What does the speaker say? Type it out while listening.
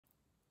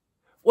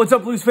What's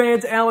up, Blues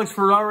fans? Alex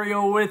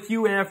Ferrario with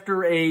you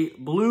after a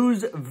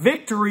Blues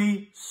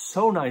victory,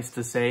 so nice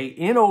to say,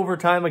 in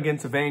overtime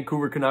against the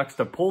Vancouver Canucks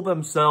to pull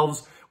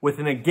themselves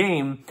within a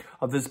game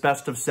of this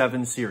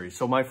best-of-7 series.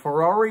 So my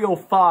Ferrario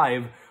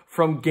Five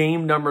from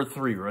game number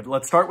 3.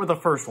 Let's start with the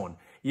first one.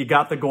 You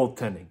got the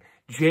goaltending.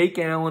 Jake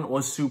Allen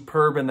was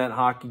superb in that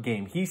hockey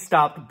game. He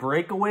stopped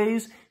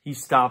breakaways. He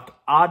stopped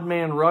odd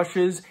man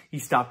rushes. He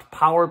stopped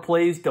power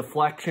plays,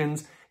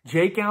 deflections.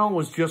 Jake Allen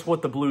was just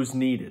what the Blues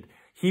needed.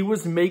 He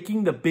was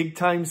making the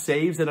big-time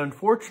saves that,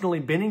 unfortunately,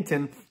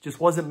 Binnington just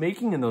wasn't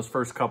making in those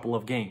first couple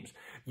of games.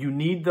 You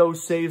need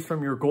those saves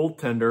from your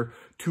goaltender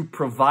to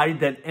provide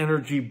that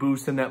energy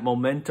boost and that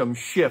momentum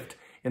shift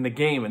in the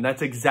game, and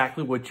that's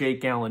exactly what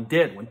Jake Allen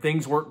did. When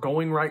things weren't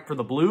going right for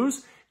the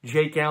Blues,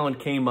 Jake Allen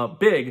came up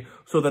big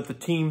so that the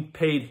team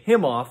paid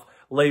him off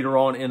later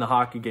on in the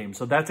hockey game.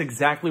 So that's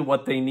exactly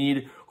what they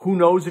need. Who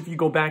knows if you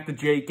go back to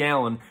Jake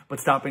Allen, but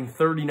stopping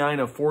 39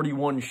 of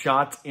 41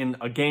 shots in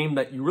a game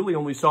that you really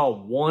only saw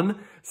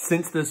one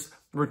since this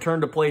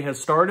return to play has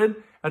started,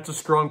 that's a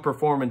strong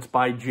performance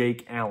by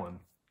Jake Allen.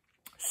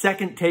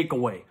 Second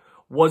takeaway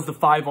was the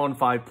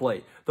 5-on-5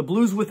 play. The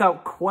Blues,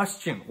 without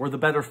question, were the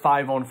better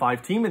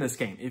 5-on-5 team in this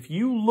game. If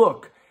you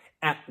look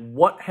at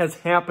what has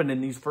happened in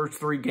these first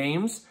 3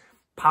 games,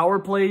 power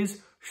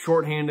plays,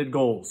 shorthanded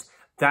goals.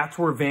 That's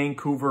where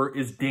Vancouver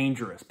is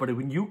dangerous. But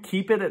when you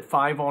keep it at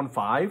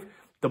 5-on-5,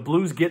 the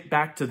Blues get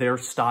back to their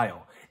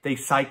style. They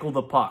cycle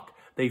the puck.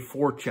 They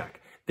forecheck.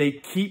 They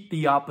keep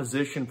the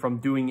opposition from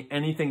doing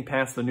anything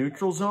past the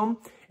neutral zone.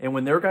 And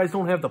when their guys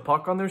don't have the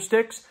puck on their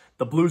sticks,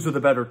 the Blues are the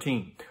better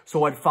team.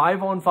 So at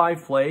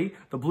 5-on-5 play,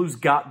 the Blues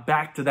got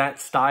back to that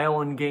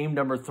style in game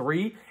number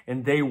 3,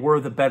 and they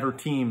were the better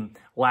team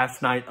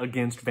last night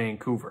against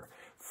Vancouver.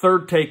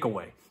 Third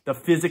takeaway, the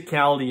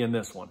physicality in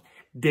this one.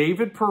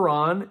 David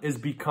Perron is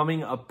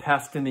becoming a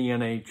pest in the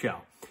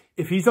NHL.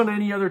 If he's on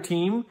any other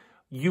team,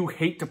 you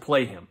hate to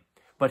play him.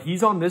 But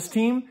he's on this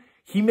team,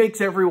 he makes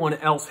everyone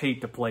else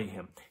hate to play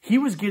him. He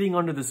was getting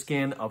under the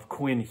skin of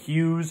Quinn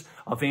Hughes,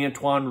 of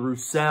Antoine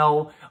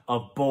Roussel,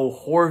 of Bo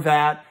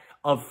Horvat,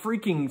 of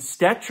freaking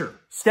Stetcher,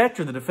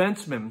 the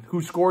defenseman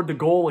who scored the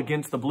goal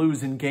against the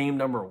Blues in game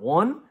number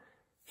 1.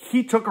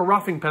 He took a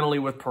roughing penalty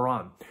with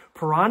Perron.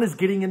 Perron is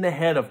getting in the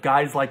head of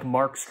guys like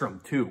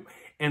Markstrom too.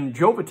 And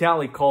Joe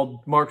Vitale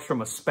called Markstrom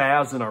a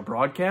spaz in our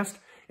broadcast.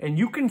 And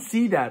you can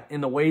see that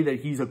in the way that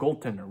he's a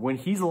goaltender. When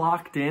he's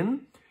locked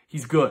in,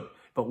 he's good.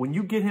 But when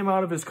you get him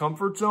out of his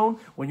comfort zone,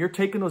 when you're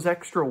taking those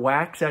extra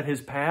whacks at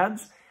his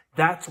pads,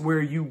 that's where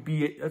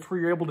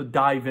you're able to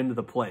dive into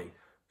the play.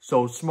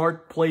 So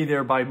smart play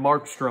there by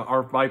Markstrom,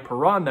 or by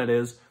Perron, that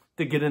is,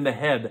 to get in the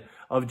head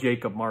of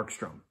Jacob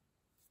Markstrom.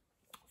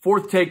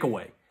 Fourth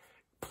takeaway,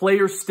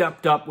 players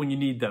stepped up when you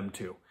need them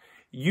to.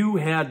 You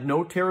had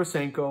no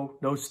Tarasenko,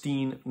 no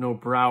Steen, no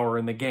Brouwer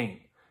in the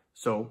game.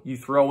 So you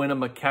throw in a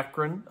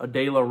McEachran, a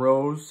De La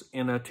Rose,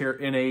 and a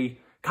Kyrou.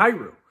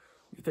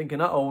 You're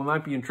thinking, uh-oh, we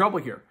might be in trouble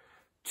here.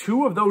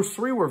 2 of those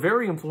 3 were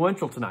very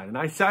influential tonight. And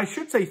I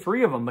should say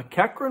 3 of them.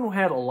 McEachran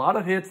had a lot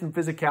of hits and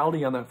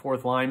physicality on that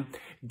fourth line.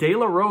 De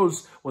La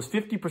Rose was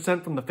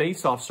 50% from the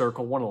faceoff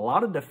circle, won a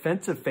lot of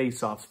defensive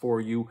faceoffs for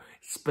you,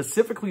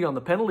 specifically on the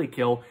penalty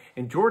kill.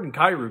 And Jordan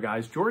Kyrou,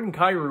 guys, Jordan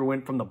Kyrou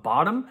went from the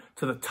bottom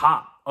to the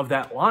top of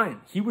that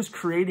line. He was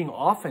creating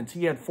offense.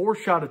 He had 4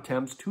 shot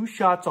attempts, 2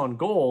 shots on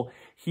goal.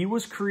 He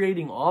was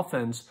creating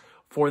offense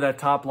for that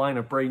top line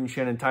of Brayden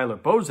Schenn and Tyler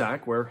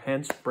Bozak, where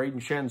hence Brayden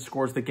Schenn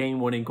scores the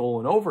game-winning goal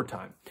in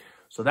overtime.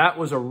 So that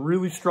was a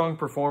really strong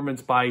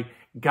performance by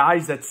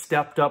guys that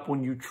stepped up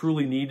when you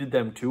truly needed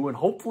them to. And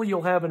hopefully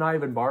you'll have an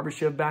Ivan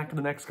Barbashev back in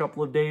the next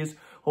couple of days.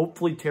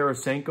 Hopefully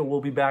Tarasenko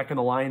will be back in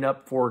the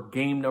lineup for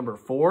game number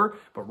 4.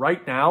 But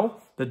right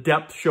now, the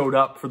depth showed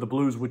up for the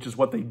Blues, which is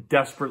what they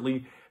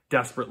desperately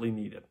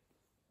needed.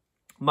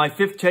 My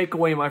fifth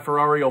takeaway, my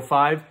Ferrario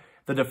Five,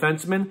 the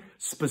defenseman,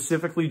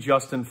 specifically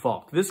Justin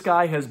Faulk. This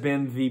guy has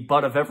been the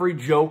butt of every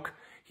joke.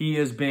 He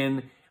has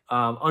been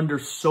under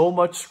so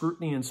much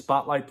scrutiny and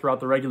spotlight throughout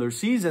the regular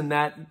season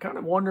that you're kind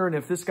of wondering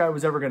if this guy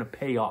was ever going to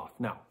pay off.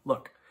 Now,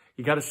 look,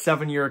 you got a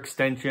 7-year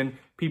extension.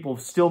 People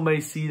still may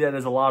see that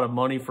as a lot of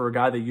money for a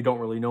guy that you don't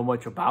really know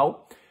much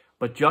about.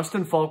 But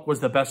Justin Faulk was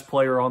the best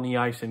player on the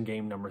ice in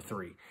game number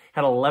 3.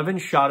 Had 11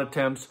 shot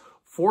attempts,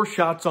 4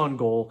 shots on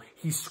goal.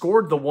 He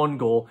scored the 1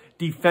 goal.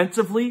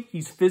 Defensively,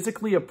 he's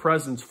physically a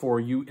presence for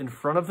you in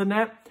front of the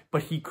net,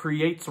 but he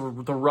creates the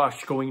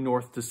rush going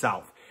north to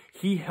south.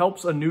 He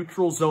helps a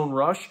neutral zone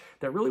rush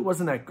that really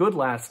wasn't that good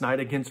last night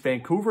against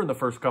Vancouver in the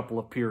first couple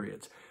of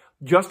periods.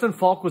 Justin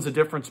Faulk was a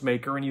difference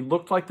maker, and he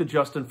looked like the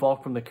Justin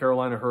Faulk from the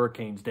Carolina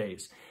Hurricanes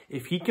days.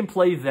 If he can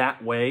play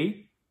that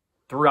way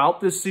throughout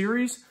this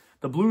series,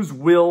 the Blues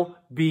will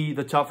be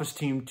the toughest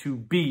team to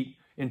beat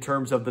in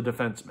terms of the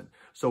defenseman.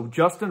 So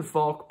Justin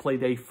Faulk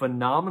played a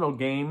phenomenal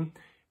game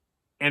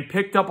and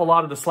picked up a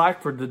lot of the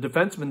slack for the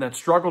defensemen that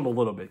struggled a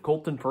little bit.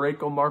 Colton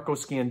Parayko, Marco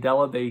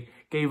Scandella, they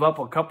gave up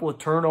a couple of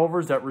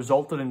turnovers that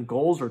resulted in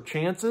goals or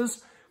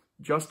chances.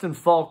 Justin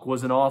Falk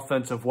was an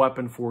offensive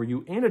weapon for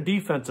you and a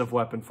defensive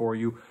weapon for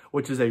you,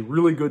 which is a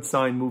really good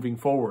sign moving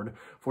forward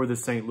for the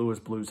St. Louis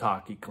Blues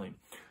hockey team.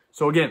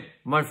 So again,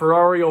 my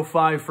Ferrario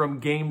Five from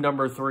game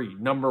number 3.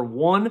 Number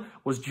 1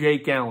 was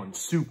Jake Allen.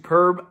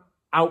 Superb,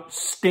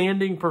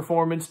 outstanding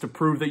performance to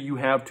prove that you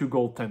have 2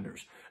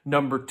 goaltenders.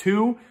 Number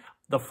 2,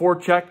 the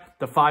forecheck,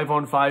 the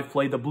 5-on-5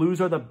 play. The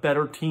Blues are the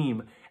better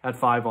team at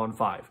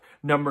 5-on-5.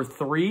 Number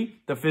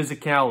 3, the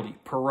physicality.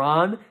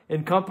 Perron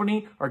and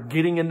company are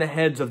getting in the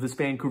heads of this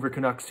Vancouver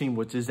Canucks team,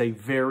 which is a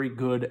very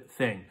good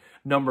thing.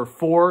 Number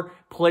 4,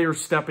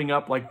 players stepping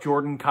up like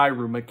Jordan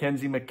Kyrou,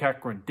 Mackenzie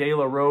McEachran, De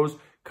La Rose,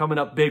 coming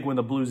up big when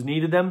the Blues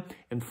needed them.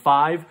 And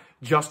 5,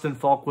 Justin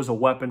Falk was a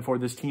weapon for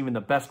this team and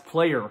the best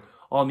player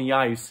on the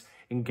ice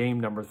in game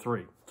number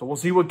 3. So we'll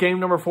see what game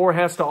number 4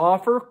 has to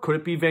offer. Could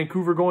it be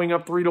Vancouver going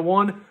up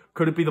 3-1?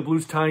 Could it be the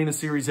Blues tying the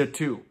series at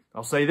 2?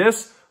 I'll say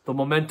this, the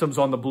momentum's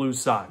on the Blues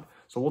side.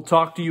 So we'll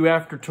talk to you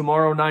after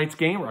tomorrow night's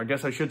game, or I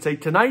guess I should say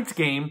tonight's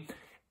game,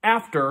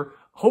 after,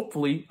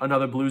 hopefully,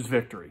 another Blues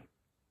victory.